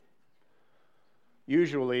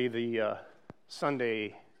Usually the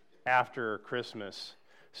Sunday after Christmas,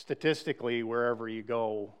 statistically, wherever you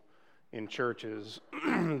go in churches,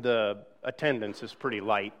 the attendance is pretty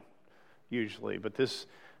light usually. But this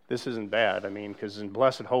isn't bad. I mean, because in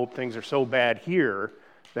Blessed Hope, things are so bad here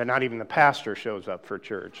that not even the pastor shows up for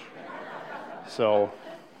church. So,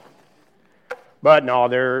 but no,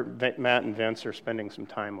 Matt and Vince are spending some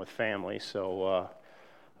time with family, so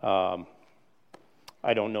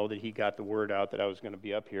I don't know that he got the word out that I was going to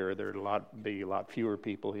be up here. There'd be a lot fewer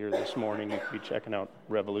people here this morning. You could be checking out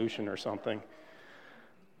Revolution or something.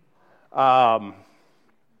 But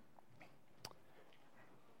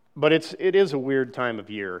it is a weird time of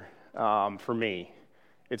year for me.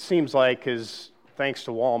 It seems like, because thanks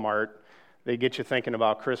to Walmart, they get you thinking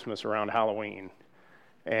about Christmas around Halloween.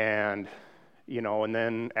 And, and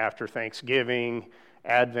then after Thanksgiving,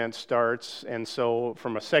 Advent starts. And so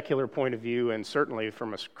from a secular point of view, and certainly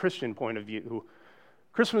from a Christian point of view,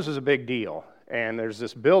 Christmas is a big deal. And there's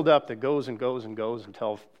this build-up that goes and goes and goes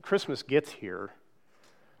until Christmas gets here.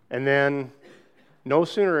 And then no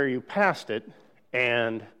sooner are you past it,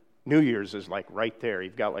 and New Year's is like right there.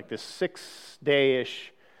 You've got like this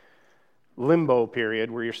 6-day-ish limbo period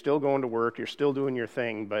where you're still going to work, you're still doing your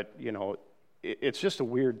thing, but, it's just a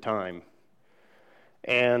weird time.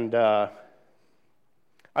 And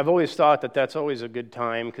I've always thought that that's always a good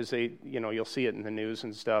time because you'll see it in the news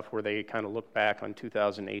and stuff where they kind of look back on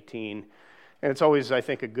 2018. And it's always, I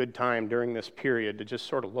think, a good time during this period to just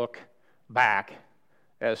sort of look back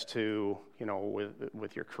as to,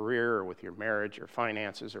 with your career or with your marriage or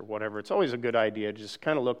finances or whatever. It's always a good idea to just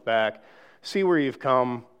kind of look back, see where you've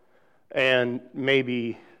come, and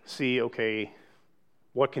maybe see, okay,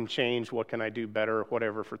 what can change, what can I do better,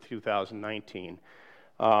 whatever for 2019.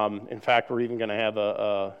 In fact, we're even going to have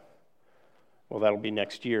that'll be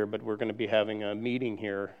next year, but we're going to be having a meeting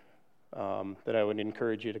here that I would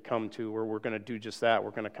encourage you to come to, where we're going to do just that.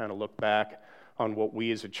 We're going to kind of look back on what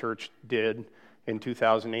we as a church did in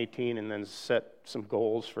 2018 and then set some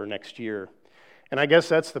goals for next year. And I guess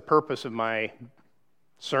that's the purpose of my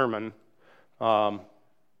sermon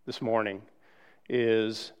this morning,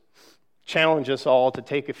 is challenge us all to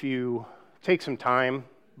take some time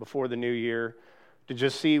before the new year to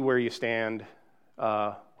just see where you stand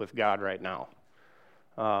with God right now.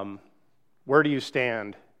 Where do you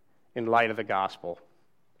stand in light of the gospel?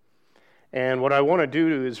 And what I want to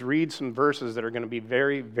do is read some verses that are going to be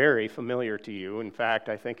very, very familiar to you. In fact,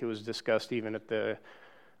 I think it was discussed even at the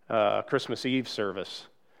Christmas Eve service,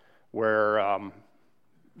 where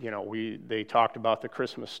they talked about the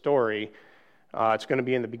Christmas story. It's going to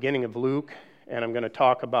be in the beginning of Luke, and I'm going to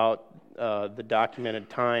talk about the documented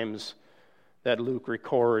times that Luke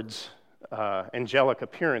records angelic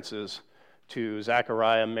appearances to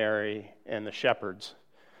Zechariah, Mary, and the shepherds.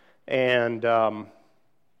 And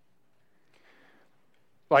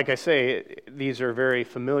like I say, these are very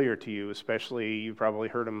familiar to you, especially you've probably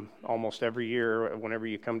heard them almost every year. Whenever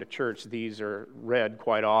you come to church, these are read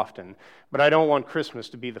quite often. But I don't want Christmas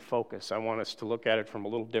to be the focus. I want us to look at it from a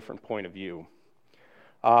little different point of view.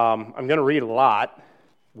 I'm going to read a lot,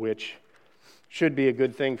 which should be a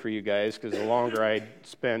good thing for you guys, because the longer I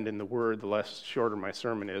spend in the Word, the less shorter my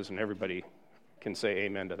sermon is, and everybody can say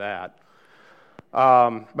amen to that.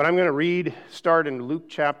 But I'm going to start in Luke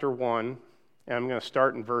chapter 1, and I'm going to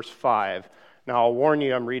start in verse 5. Now, I'll warn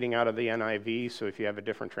you, I'm reading out of the NIV, so if you have a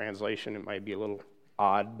different translation, it might be a little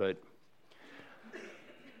odd, but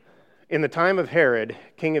in the time of Herod,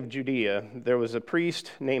 king of Judea, there was a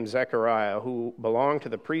priest named Zechariah who belonged to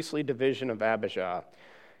the priestly division of Abijah.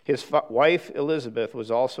 His wife Elizabeth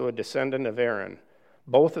was also a descendant of Aaron.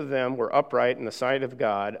 Both of them were upright in the sight of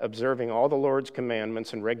God, observing all the Lord's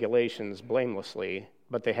commandments and regulations blamelessly,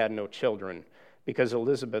 but they had no children, because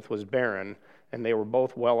Elizabeth was barren, and they were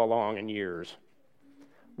both well along in years.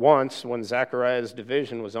 Once, when Zechariah's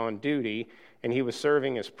division was on duty, and he was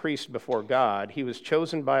serving as priest before God, he was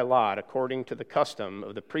chosen by lot, according to the custom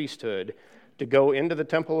of the priesthood, to go into the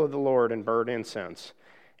temple of the Lord and burn incense.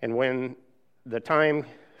 And when the time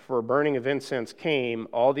for burning of incense came,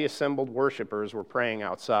 all the assembled worshipers were praying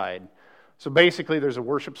outside. So basically, there's a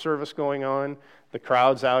worship service going on. The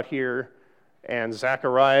crowd's out here, and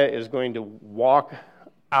Zechariah is going to walk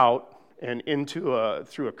out and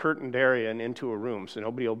through a curtained area and into a room, so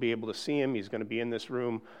nobody will be able to see him. He's going to be in this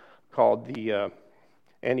room called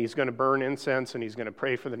and he's going to burn incense, and he's going to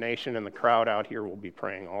pray for the nation, and the crowd out here will be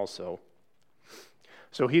praying also.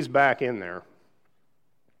 So he's back in there.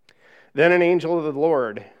 Then an angel of the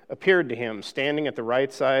Lord appeared to him, standing at the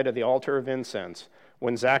right side of the altar of incense.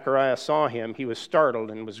 When Zechariah saw him, he was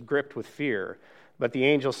startled and was gripped with fear. But the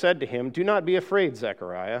angel said to him, "Do not be afraid,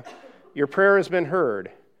 Zechariah. your prayer has been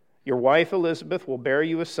heard. Your wife Elizabeth will bear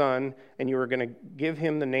you a son, and you are going to give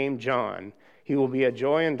him the name John. He will be a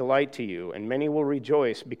joy and delight to you, and many will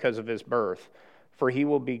rejoice because of his birth, for he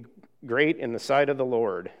will be great in the sight of the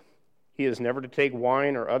Lord. He is never to take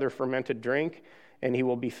wine or other fermented drink, and he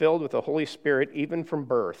will be filled with the Holy Spirit even from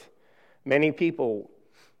birth. Many of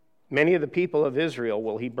the people of Israel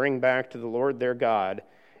will he bring back to the Lord their God,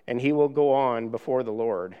 and he will go on before the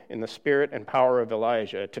Lord in the spirit and power of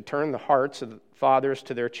Elijah to turn the hearts of the fathers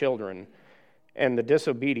to their children and the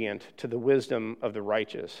disobedient to the wisdom of the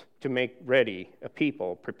righteous, to make ready a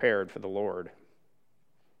people prepared for the Lord.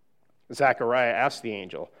 Zechariah asked the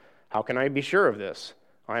angel, "How can I be sure of this?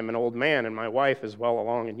 I am an old man, and my wife is well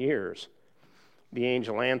along in years." The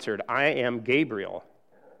angel answered, "I am Gabriel.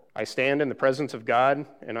 I stand in the presence of God,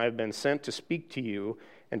 and I have been sent to speak to you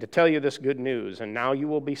and to tell you this good news. And now you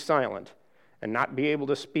will be silent and not be able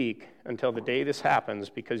to speak until the day this happens,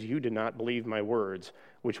 because you did not believe my words,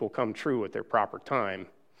 which will come true at their proper time."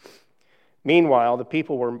 Meanwhile, the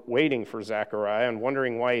people were waiting for Zechariah and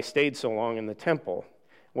wondering why he stayed so long in the temple.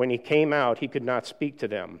 When he came out, he could not speak to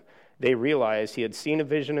them. They realized he had seen a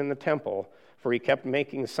vision in the temple, for he kept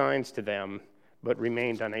making signs to them, but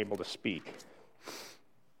remained unable to speak.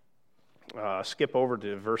 Skip over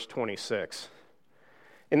to verse 26.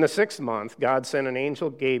 In the 6th month, God sent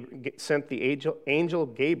the angel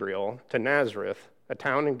Gabriel to Nazareth, a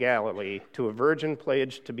town in Galilee, to a virgin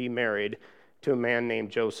pledged to be married to a man named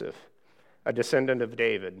Joseph, a descendant of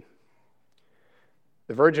David.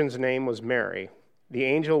 The virgin's name was Mary. The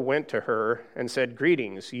angel went to her and said,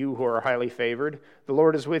 "Greetings, you who are highly favored. The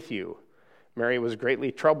Lord is with you." Mary was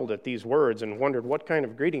greatly troubled at these words and wondered what kind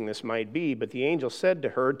of greeting this might be. But the angel said to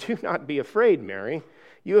her, "Do not be afraid, Mary.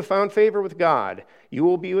 You have found favor with God. You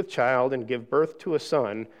will be with child and give birth to a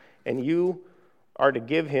son, and you are to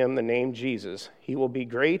give him the name Jesus. He will be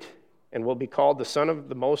great and will be called the Son of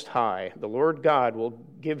the Most High. The Lord God will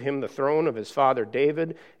give him the throne of his father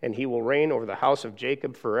David, and he will reign over the house of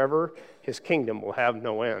Jacob forever. His kingdom will have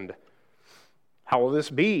no end." "How will this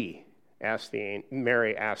be?"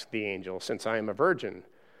 Mary asked the angel, "since I am a virgin?"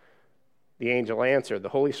 The angel answered, "The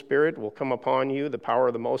Holy Spirit will come upon you, the power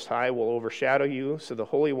of the Most High will overshadow you, so the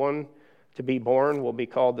Holy One to be born will be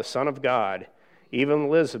called the Son of God. Even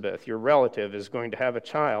Elizabeth, your relative, is going to have a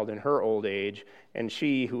child in her old age, and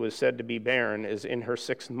she who is said to be barren is in her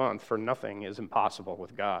 6th month, for nothing is impossible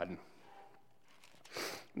with God."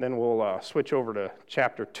 Then we'll switch over to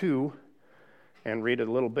chapter 2 and read a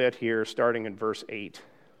little bit here, starting in verse 8.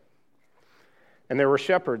 "And there were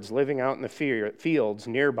shepherds living out in the fields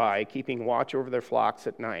nearby, keeping watch over their flocks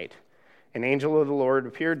at night. An angel of the Lord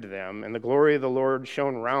appeared to them, and the glory of the Lord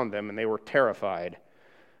shone around them, and they were terrified.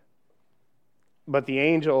 But the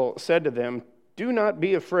angel said to them, 'Do not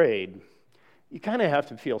be afraid.'" You kind of have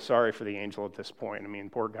to feel sorry for the angel at this point. I mean,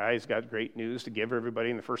 poor guy, he's got great news to give everybody,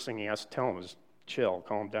 and the first thing he has to tell them is, chill,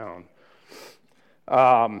 calm down.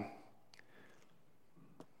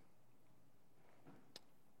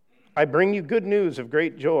 "I bring you good news of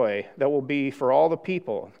great joy that will be for all the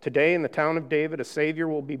people. Today in the town of David a Savior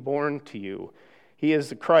will be born to you. He is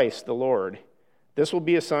the Christ, the Lord. This will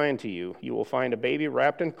be a sign to you. You will find a baby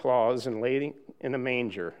wrapped in cloths and laid in a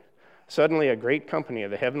manger." Suddenly a great company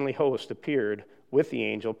of the heavenly host appeared with the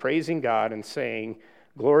angel, praising God and saying,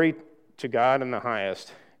 "Glory to God in the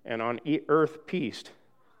highest, and on earth peace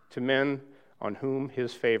to men on whom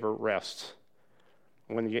his favor rests."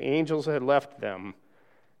 When the angels had left them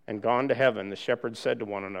and gone to heaven, the shepherds said to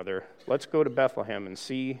one another, "Let's go to Bethlehem and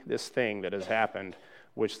see this thing that has happened,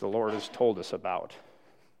 which the Lord has told us about."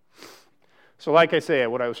 So like I say,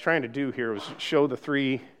 what I was trying to do here was show the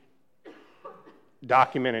 3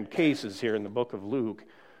 documented cases here in the book of Luke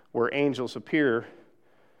where angels appear,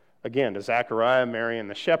 again, to Zechariah, Mary, and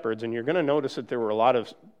the shepherds. And you're going to notice that there were a lot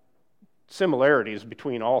of similarities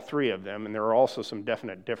between all 3 of them, and there are also some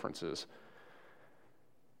definite differences.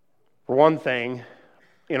 For one thing,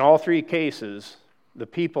 in all 3 cases, the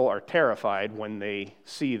people are terrified when they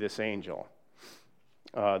see this angel.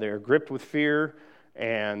 They're gripped with fear,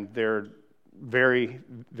 and they're very,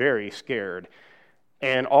 very scared.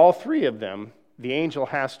 And all 3 of them, the angel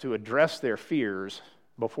has to address their fears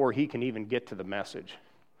before he can even get to the message.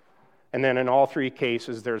 And then in all 3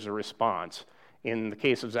 cases, there's a response. In the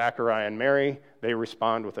case of Zechariah and Mary, they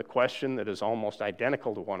respond with a question that is almost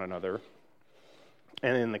identical to one another.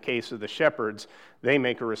 And in the case of the shepherds, they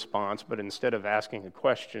make a response, but instead of asking a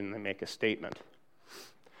question, they make a statement.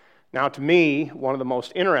 Now, to me, one of the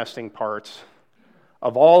most interesting parts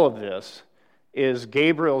of all of this is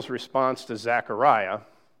Gabriel's response to Zechariah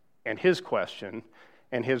and his question,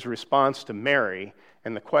 and his response to Mary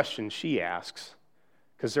and the question she asks.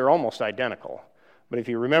 because they're almost identical. But if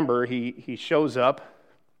you remember, he shows up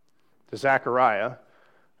to Zechariah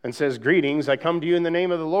and says, "Greetings, I come to you in the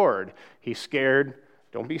name of the Lord." He's scared.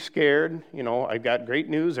 Don't be scared. I've got great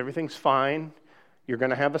news. Everything's fine. You're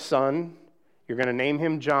going to have a son. You're going to name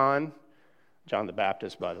him John. John the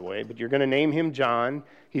Baptist, by the way. But you're going to name him John.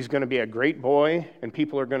 He's going to be a great boy, and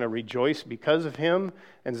people are going to rejoice because of him.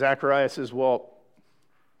 And Zechariah says, "Well,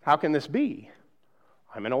 how can this be?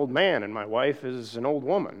 I'm an old man, and my wife is an old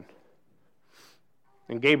woman."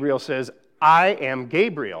 And Gabriel says, "I am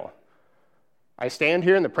Gabriel. I stand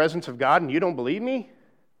here in the presence of God, and you don't believe me?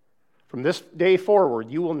 From this day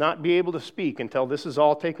forward, you will not be able to speak until this is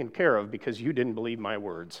all taken care of, because you didn't believe my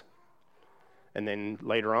words." And then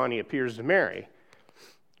later on, he appears to Mary.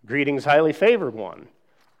 "Greetings, highly favored one."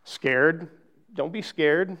 Scared? Don't be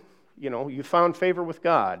scared. You found favor with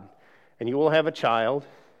God, and you will have a child,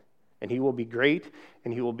 and he will be great,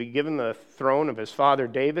 and he will be given the throne of his father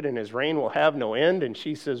David, and his reign will have no end. And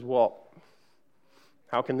she says, "Well,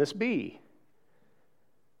 how can this be?"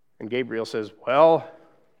 And Gabriel says, "Well,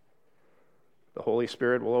 the Holy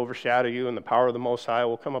Spirit will overshadow you, and the power of the Most High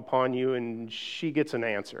will come upon you." And she gets an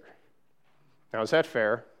answer. Now, is that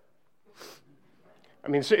fair?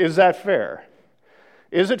 Is that fair?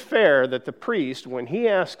 Is it fair that the priest, when he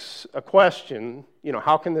asks a question,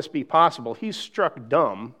 how can this be possible, he's struck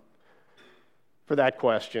dumb for that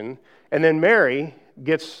question, and then Mary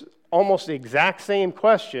gets almost the exact same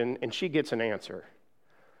question, and she gets an answer?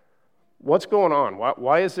 What's going on?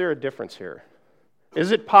 Why is there a difference here?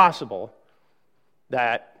 Is it possible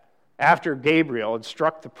that after Gabriel had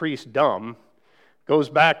struck the priest dumb, goes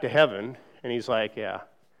back to heaven, and he's like, "Yeah,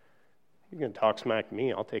 you're going to talk smack to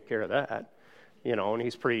me, I'll take care of that." And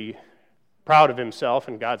he's pretty proud of himself,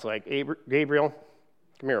 and God's like, "Gabriel,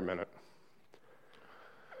 come here a minute.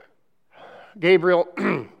 Gabriel,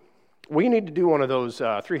 we need to do one of those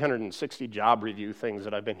 360 job review things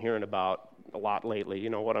that I've been hearing about a lot lately. You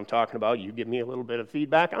know what I'm talking about? You give me a little bit of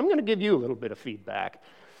feedback, I'm going to give you a little bit of feedback.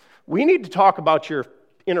 We need to talk about your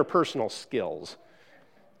interpersonal skills."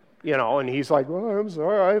 And he's like, "Well, I'm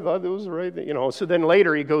sorry, I thought it was the right thing." So then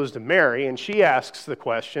later he goes to Mary, and she asks the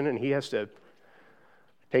question, and he has to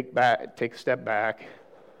take a step back,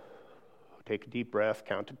 take a deep breath,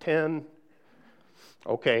 count to 10.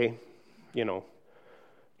 Okay,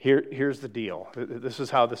 here's the deal. This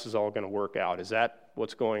is how this is all going to work out. Is that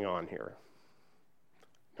what's going on here?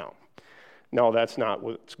 No, that's not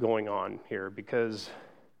what's going on here, because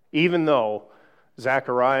even though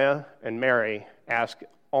Zechariah and Mary ask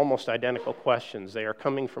almost identical questions, they are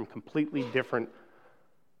coming from completely different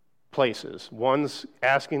places. One's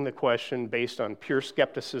asking the question based on pure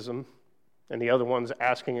skepticism, and the other one's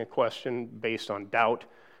asking a question based on doubt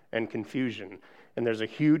and confusion. And there's a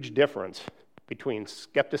huge difference between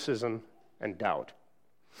skepticism and doubt.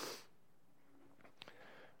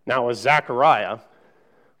 Now, as Zechariah,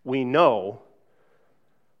 we know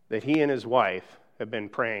that he and his wife have been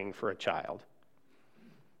praying for a child.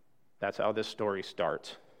 That's how this story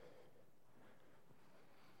starts.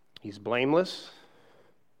 He's blameless.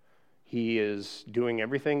 He is doing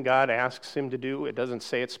everything God asks him to do. It doesn't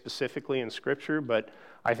say it specifically in Scripture, but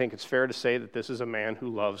I think it's fair to say that this is a man who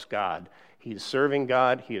loves God. He's serving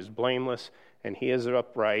God, he is blameless, and he is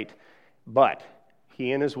upright. But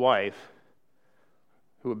he and his wife,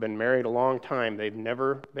 who have been married a long time, they've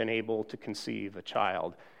never been able to conceive a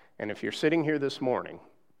child. And if you're sitting here this morning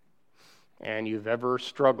and you've ever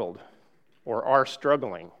struggled or are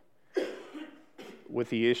struggling with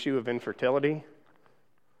the issue of infertility,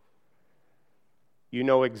 you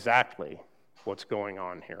know exactly what's going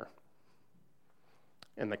on here.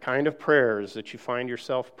 And the kind of prayers that you find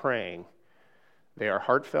yourself praying, they are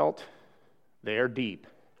heartfelt, they are deep,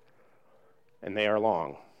 and they are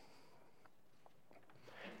long.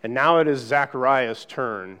 And now it is Zechariah's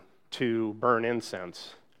turn to burn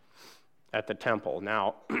incense at the temple.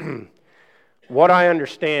 Now, what I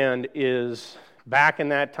understand is, back in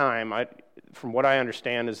that time, from what I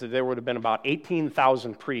understand, is that there would have been about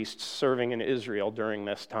 18,000 priests serving in Israel during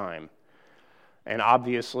this time. And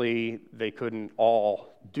obviously, they couldn't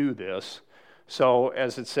all do this. So,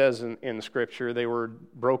 as it says in Scripture, they were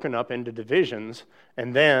broken up into divisions,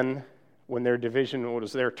 and then, when their division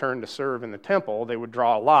was their turn to serve in the temple, they would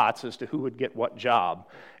draw lots as to who would get what job.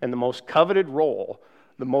 And the most coveted role,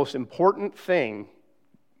 the most important thing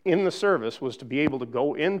in the service, was to be able to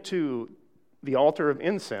go into the altar of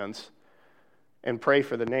incense and pray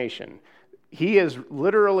for the nation. He is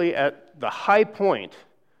literally at the high point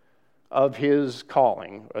of his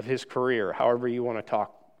calling, of his career, however you want to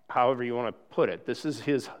put it.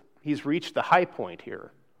 He's reached the high point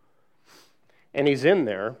here. And he's in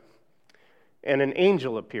there, And an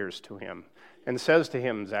angel appears to him and says to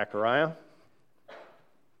him, Zechariah,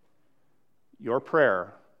 your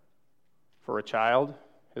prayer for a child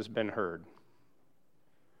has been heard.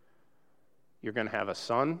 You're going to have a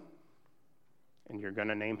son, and you're going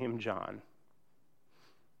to name him John.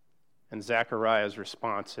 And Zechariah's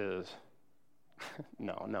response is,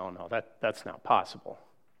 no, that's not possible.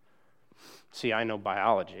 See, I know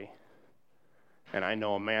biology, and I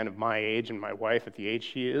know a man of my age and my wife at the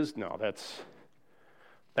age she is. No,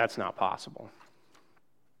 that's not possible.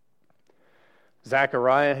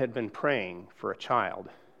 Zechariah had been praying for a child,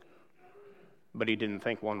 but he didn't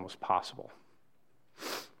think one was possible.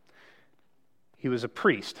 He was a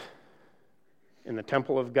priest in the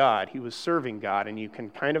temple of God. He was serving God, and you can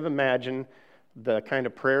kind of imagine the kind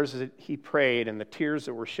of prayers that he prayed and the tears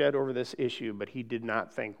that were shed over this issue, but he did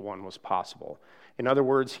not think one was possible. In other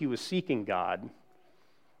words, he was seeking God,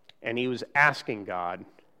 and he was asking God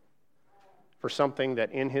for something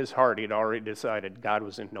that in his heart he had already decided God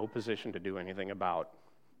was in no position to do anything about.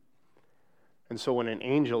 And so when an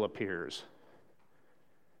angel appears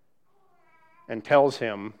and tells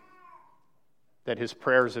him that his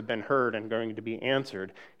prayers have been heard and going to be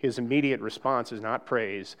answered, his immediate response is not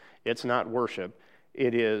praise, it's not worship,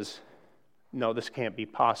 it is, no, this can't be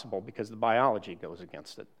possible because the biology goes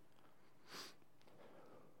against it.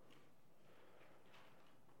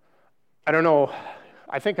 I don't know,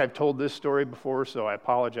 I think I've told this story before, so I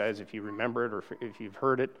apologize if you remember it or if you've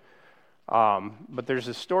heard it. But there's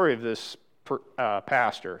a story of this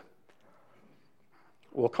pastor.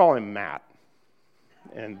 We'll call him Matt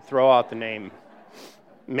and throw out the name,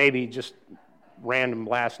 maybe just random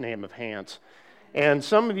last name of Hans. And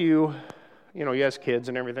some of you, he has kids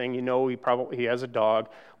and everything, he has a dog.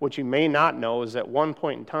 What you may not know is that at one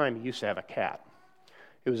point in time he used to have a cat.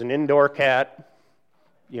 It was an indoor cat,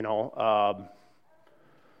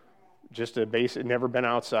 just a basic, never been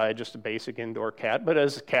outside, just a basic indoor cat. But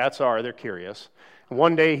as cats are, they're curious. And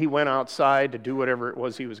one day he went outside to do whatever it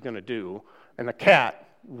was he was going to do, and the cat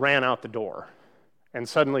ran out the door. And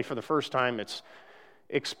suddenly, for the first time, it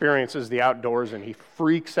experiences the outdoors, and he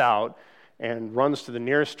freaks out and runs to the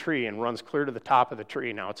nearest tree and runs clear to the top of the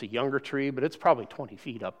tree. Now, it's a younger tree, but it's probably 20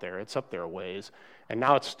 feet up there. It's up there a ways. And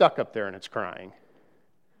now it's stuck up there, and it's crying.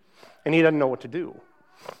 And he doesn't know what to do.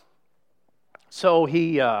 So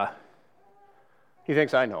he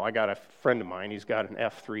thinks, I know, I got a friend of mine, he's got an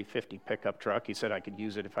F-350 pickup truck. He said I could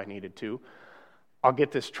use it if I needed to. I'll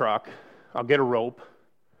get this truck, I'll get a rope,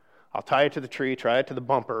 I'll tie it to the tree, tie it to the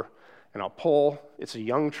bumper, and I'll pull. It's a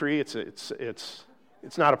young tree, it's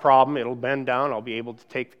not a problem, it'll bend down, I'll be able to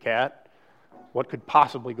take the cat. What could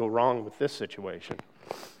possibly go wrong with this situation?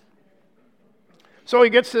 So he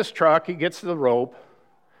gets this truck, he gets the rope,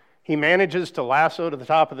 he manages to lasso to the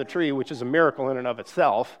top of the tree, which is a miracle in and of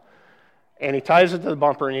itself. And he ties it to the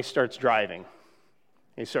bumper and he starts driving.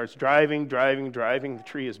 He starts driving. The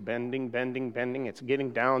tree is bending. It's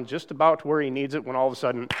getting down just about to where he needs it when all of a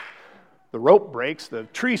sudden the rope breaks, the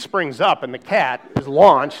tree springs up, and the cat is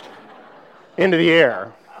launched into the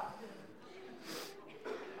air.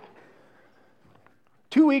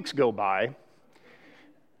 2 weeks go by,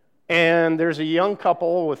 and there's a young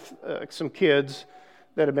couple with some kids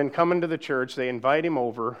that have been coming to the church. They invite him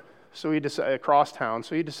over. So he decides, across town,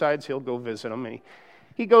 so he decides he'll go visit them. And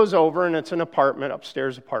he goes over, and it's an apartment,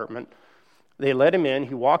 upstairs apartment. They let him in.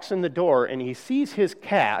 He walks in the door, and he sees his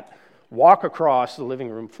cat walk across the living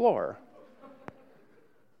room floor.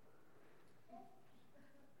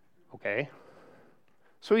 Okay.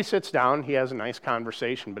 So he sits down. He has a nice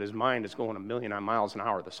conversation, but his mind is going a million miles an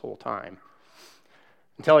hour this whole time.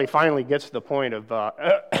 Until he finally gets to the point of,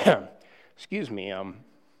 excuse me,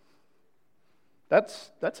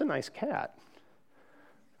 That's a nice cat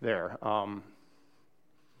there. Have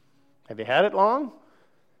you had it long?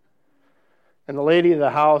 And the lady of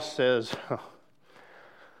the house says,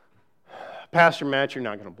 Pastor Matt, you're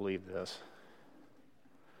not going to believe this.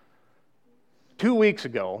 2 weeks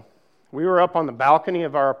ago, we were up on the balcony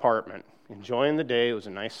of our apartment, enjoying the day. It was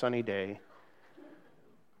a nice sunny day.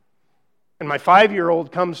 And my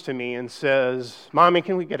 5-year-old comes to me and says, Mommy,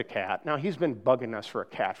 can we get a cat? Now, he's been bugging us for a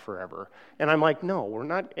cat forever. And I'm like, no, we're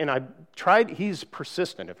not. And I tried, he's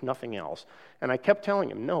persistent, if nothing else. And I kept telling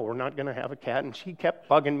him, no, we're not going to have a cat. And she kept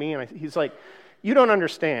bugging me. And he's like, you don't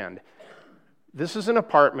understand. This is an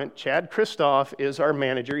apartment. Chad Christoph is our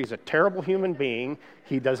manager. He's a terrible human being.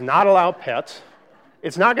 He does not allow pets.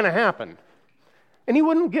 It's not going to happen. And he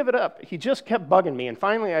wouldn't give it up. He just kept bugging me. And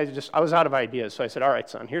finally, I was out of ideas. So I said, all right,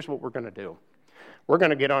 son, here's what we're going to do. We're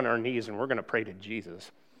going to get on our knees and we're going to pray to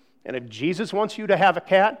Jesus. And if Jesus wants you to have a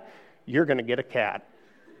cat, you're going to get a cat.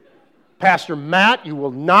 Pastor Matt, you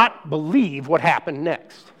will not believe what happened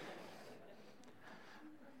next.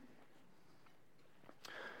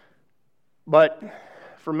 But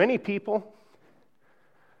for many people,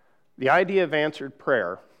 the idea of answered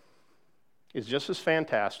prayer is just as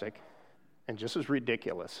fantastic and just as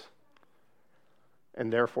ridiculous,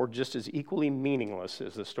 and therefore just as equally meaningless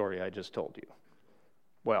as the story I just told you.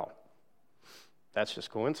 Well, that's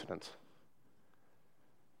just coincidence.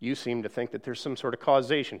 You seem to think that there's some sort of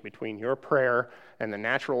causation between your prayer and the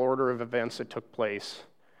natural order of events that took place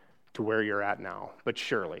to where you're at now. But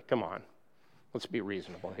surely, come on, let's be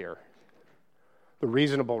reasonable here. The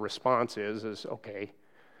reasonable response is okay,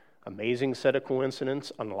 amazing set of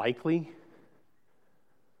coincidence, unlikely.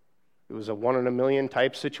 It was a 1 in a million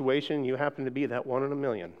type situation. You happen to be that 1 in a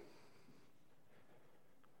million.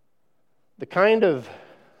 The kind of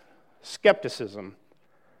skepticism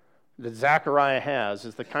that Zechariah has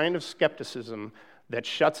is the kind of skepticism that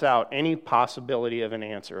shuts out any possibility of an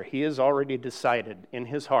answer. He has already decided in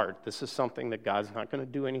his heart this is something that God's not going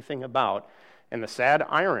to do anything about. And the sad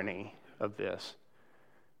irony of this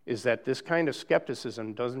is that this kind of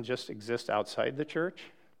skepticism doesn't just exist outside the church.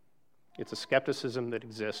 It's a skepticism that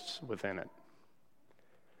exists within it.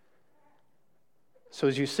 So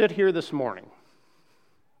as you sit here this morning,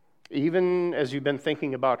 even as you've been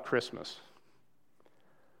thinking about Christmas,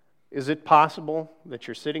 is it possible that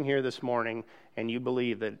you're sitting here this morning and you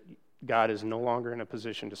believe that God is no longer in a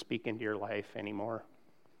position to speak into your life anymore?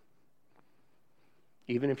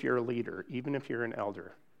 Even if you're a leader, even if you're an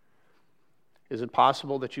elder, is it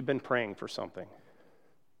possible that you've been praying for something,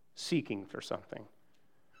 seeking for something,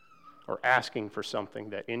 or asking for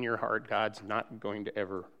something that in your heart God's not going to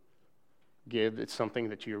ever give? It's something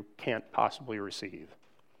that you can't possibly receive.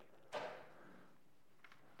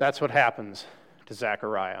 That's what happens to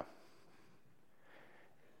Zechariah.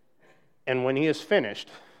 And when he is finished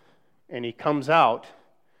and he comes out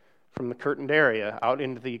from the curtained area out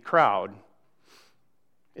into the crowd,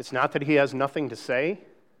 it's not that he has nothing to say.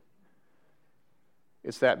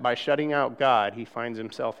 It's that by shutting out God, he finds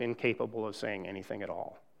himself incapable of saying anything at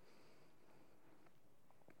all.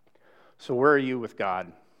 So where are you with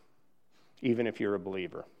God, even if you're a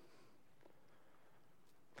believer?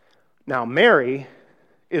 Now, Mary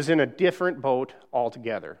is in a different boat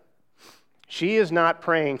altogether. She is not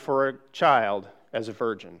praying for a child as a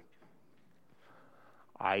virgin.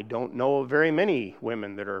 I don't know of very many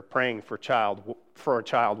women that are praying for a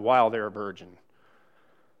child while they're a virgin.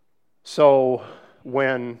 So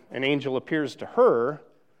when an angel appears to her,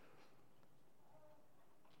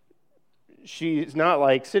 she's not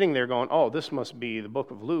like sitting there going, oh, this must be the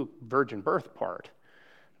book of Luke, virgin birth part.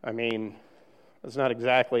 I mean, that's not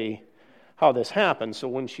exactly how this happens. So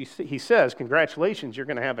when he says, congratulations, you're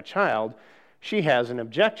going to have a child, she has an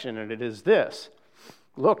objection, and it is this: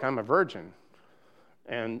 look, I'm a virgin,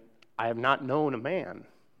 and I have not known a man.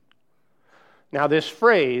 Now, this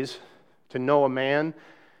phrase, to know a man,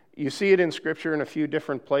 you see it in Scripture in a few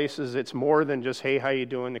different places. It's more than just, hey, how you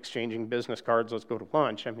doing, exchanging business cards, let's go to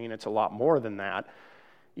lunch. I mean, it's a lot more than that.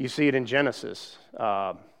 You see it in Genesis.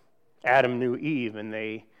 Adam knew Eve, and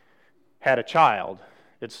they had a child.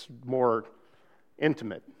 It's more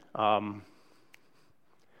intimate.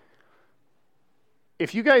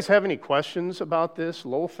 If you guys have any questions about this,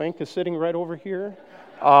 Lowell Fink is sitting right over here.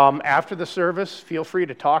 After the service, feel free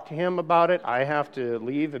to talk to him about it. I have to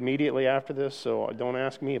leave immediately after this, so don't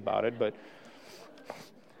ask me about it.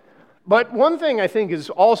 But one thing I think is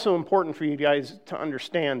also important for you guys to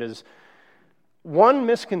understand is one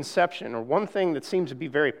misconception, or one thing that seems to be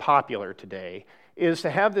very popular today, is to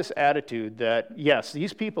have this attitude that, yes,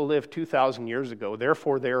 these people lived 2,000 years ago,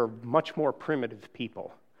 therefore they are much more primitive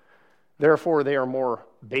people. Therefore, they are more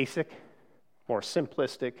basic, more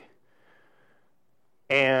simplistic,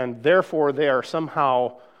 and therefore they are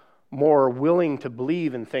somehow more willing to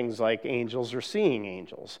believe in things like angels or seeing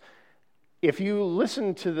angels. If you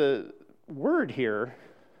listen to the word here,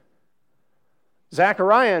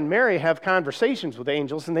 Zechariah and Mary have conversations with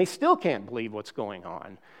angels, and they still can't believe what's going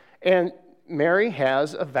on. And Mary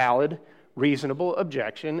has a valid, reasonable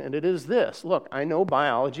objection, and it is this: look, I know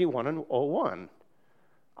biology 101.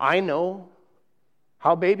 I know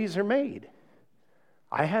how babies are made.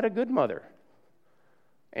 I had a good mother,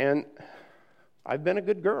 and I've been a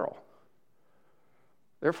good girl.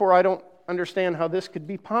 Therefore, I don't understand how this could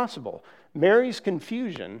be possible. Mary's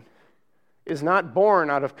confusion is not born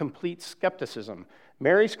out of complete skepticism.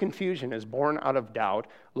 Mary's confusion is born out of doubt.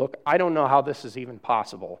 Look, I don't know how this is even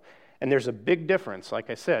possible. And there's a big difference, like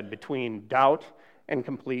I said, between doubt and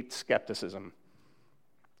complete skepticism.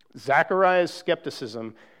 Zechariah's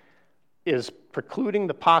skepticism is precluding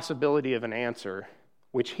the possibility of an answer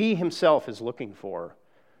which he himself is looking for.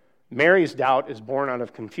 Mary's doubt is born out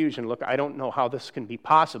of confusion. Look, I don't know how this can be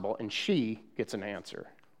possible, and she gets an answer.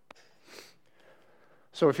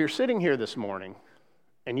 So if you're sitting here this morning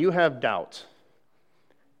and you have doubts,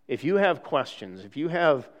 if you have questions,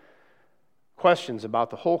 about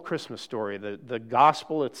the whole Christmas story, the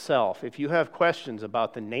gospel itself, if you have questions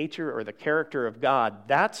about the nature or the character of God,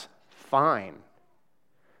 that's fine.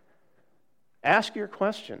 Ask your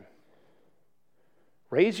question.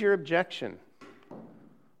 Raise your objection.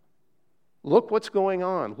 Look what's going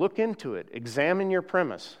on. Look into it. Examine your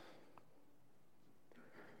premise.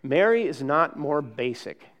 Mary is not more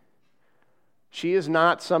basic. She is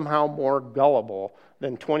not somehow more gullible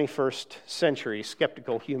than 21st century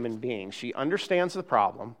skeptical human beings. She understands the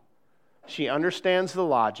problem, she understands the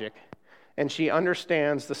logic, and she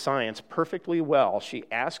understands the science perfectly well. She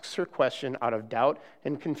asks her question out of doubt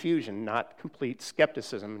and confusion, not complete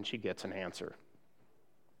skepticism, and she gets an answer.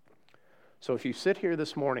 So if you sit here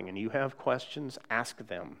this morning and you have questions, ask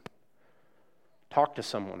them. Talk to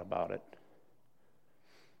someone about it.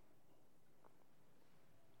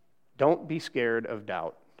 Don't be scared of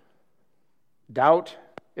doubt. Doubt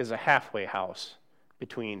is a halfway house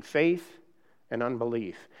between faith and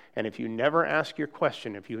unbelief. And if you never ask your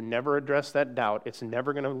question, if you never address that doubt, it's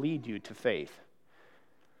never going to lead you to faith.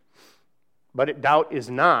 But doubt is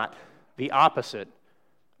not the opposite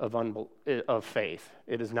of faith.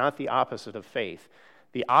 It is not the opposite of faith.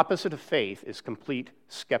 The opposite of faith is complete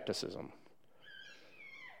skepticism.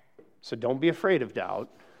 So don't be afraid of doubt.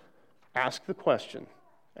 Ask the question.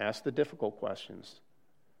 Ask the difficult questions.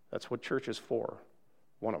 That's what church is for.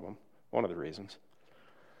 One of the reasons.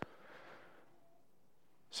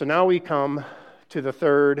 So now we come to the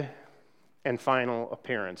third and final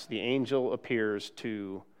appearance. The angel appears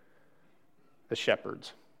to the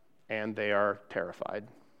shepherds, and they are terrified.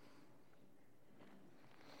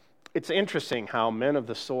 It's interesting how men of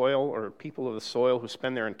the soil, or people of the soil who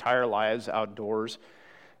spend their entire lives outdoors,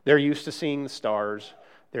 they're used to seeing the stars,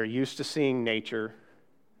 they're used to seeing nature,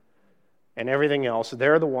 and everything else.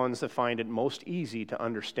 They're the ones that find it most easy to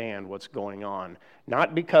understand what's going on.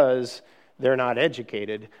 Not because they're not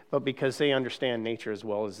educated, but because they understand nature as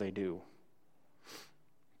well as they do.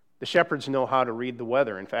 The shepherds know how to read the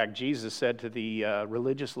weather. In fact, Jesus said to the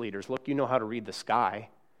religious leaders, look, you know how to read the sky.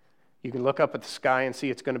 You can look up at the sky and see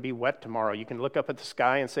it's going to be wet tomorrow. You can look up at the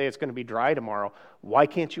sky and say it's going to be dry tomorrow. Why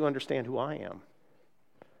can't you understand who I am?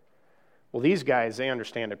 Well, these guys, they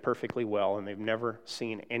understand it perfectly well, and they've never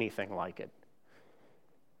seen anything like it.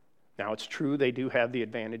 Now, it's true they do have the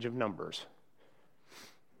advantage of numbers.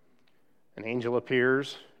 An angel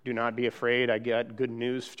appears. Do not be afraid. I got good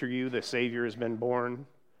news for you. The Savior has been born.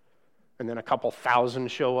 And then a couple thousand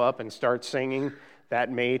show up and start singing. That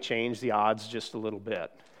may change the odds just a little bit.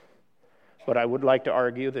 But I would like to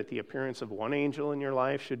argue that the appearance of one angel in your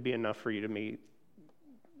life should be enough for you to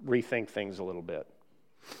rethink things a little bit.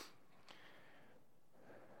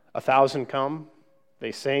 1,000 come,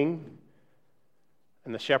 they sing,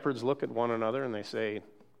 and the shepherds look at one another and they say,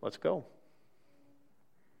 let's go.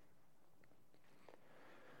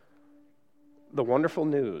 The wonderful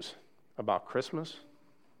news about Christmas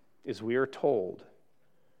is we are told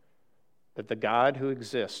that the God who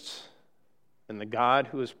exists and the God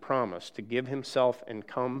who has promised to give himself and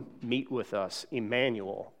come meet with us,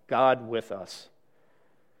 Emmanuel, God with us,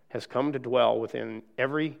 has come to dwell within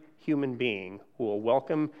every human being who will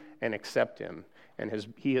welcome and accept him. And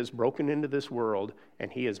he has broken into this world,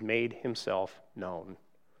 and he has made himself known.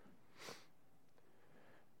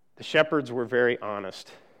 The shepherds were very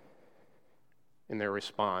honest in their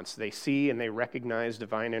response. They see and they recognize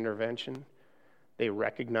divine intervention. They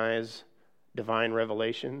recognize divine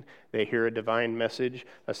revelation. They hear a divine message.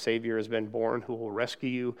 A Savior has been born who will rescue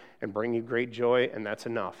you and bring you great joy, and that's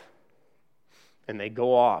enough. And they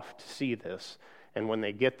go off to see this. And when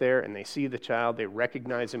they get there and they see the child, they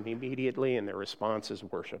recognize him immediately, and their response is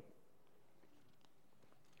worship.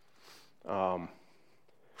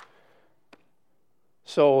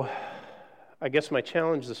 So I guess my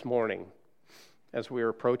challenge this morning, as we're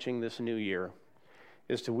approaching this new year,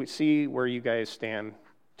 is to see where you guys stand.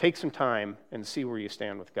 Take some time and see where you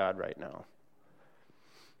stand with God right now.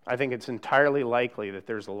 I think it's entirely likely that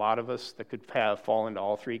there's a lot of us that could fall into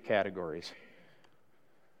all three categories.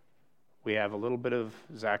 We have a little bit of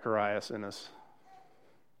Zacharias in us,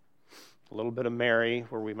 a little bit of Mary,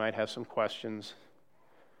 where we might have some questions,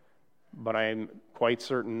 but I'm quite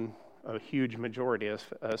certain a huge majority of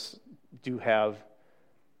us do have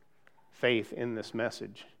faith in this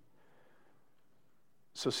message.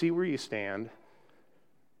 So see where you stand.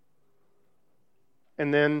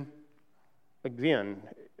 And then, again,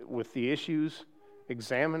 with the issues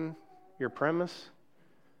examine your premise,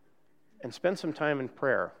 and spend some time in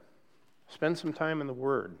prayer. Spend some time in the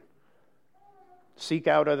Word. Seek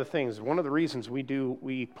out other things. One of the reasons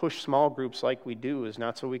we push small groups like we do is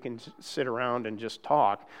not so we can sit around and just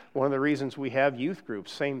talk. One of the reasons we have youth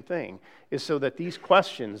groups, same thing, is so that these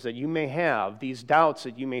questions that you may have, these doubts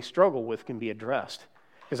that you may struggle with, can be addressed.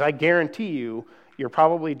 Because I guarantee you, you're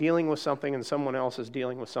probably dealing with something and someone else is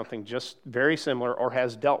dealing with something just very similar or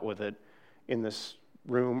has dealt with it in this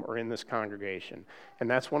room or in this congregation. And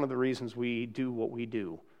that's one of the reasons we do what we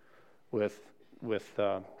do with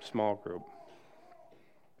small group.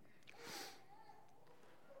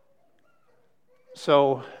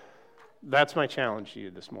 So that's my challenge to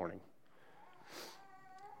you this morning.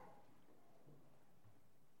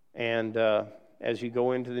 And as you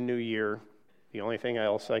go into the new year, the only thing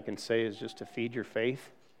else I can say is just to feed your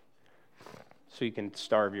faith so you can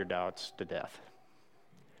starve your doubts to death.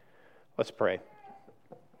 Let's pray.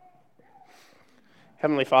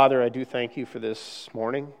 Heavenly Father, I do thank you for this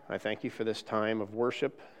morning. I thank you for this time of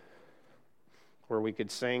worship where we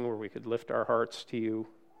could sing, where we could lift our hearts to you.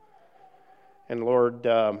 And Lord,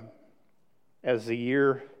 as the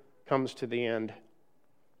year comes to the end,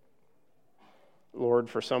 Lord,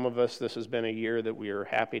 for some of us, this has been a year that we are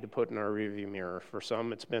happy to put in our rearview mirror. For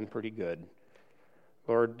some, it's been pretty good.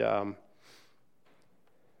 Lord,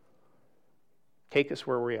 take us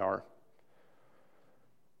where we are.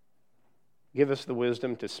 Give us the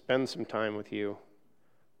wisdom to spend some time with you,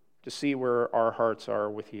 to see where our hearts are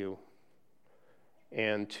with you,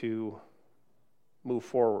 and to move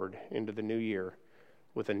forward into the new year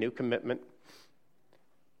with a new commitment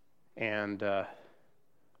and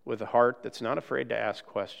with a heart that's not afraid to ask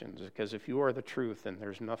questions. Because if you are the truth, then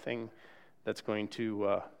there's nothing that's going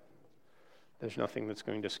to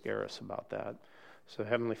scare us about that. So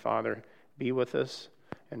Heavenly Father, be with us,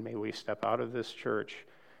 and may we step out of this church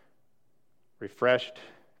refreshed,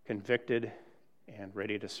 convicted, and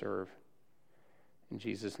ready to serve. In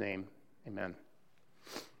Jesus' name, amen.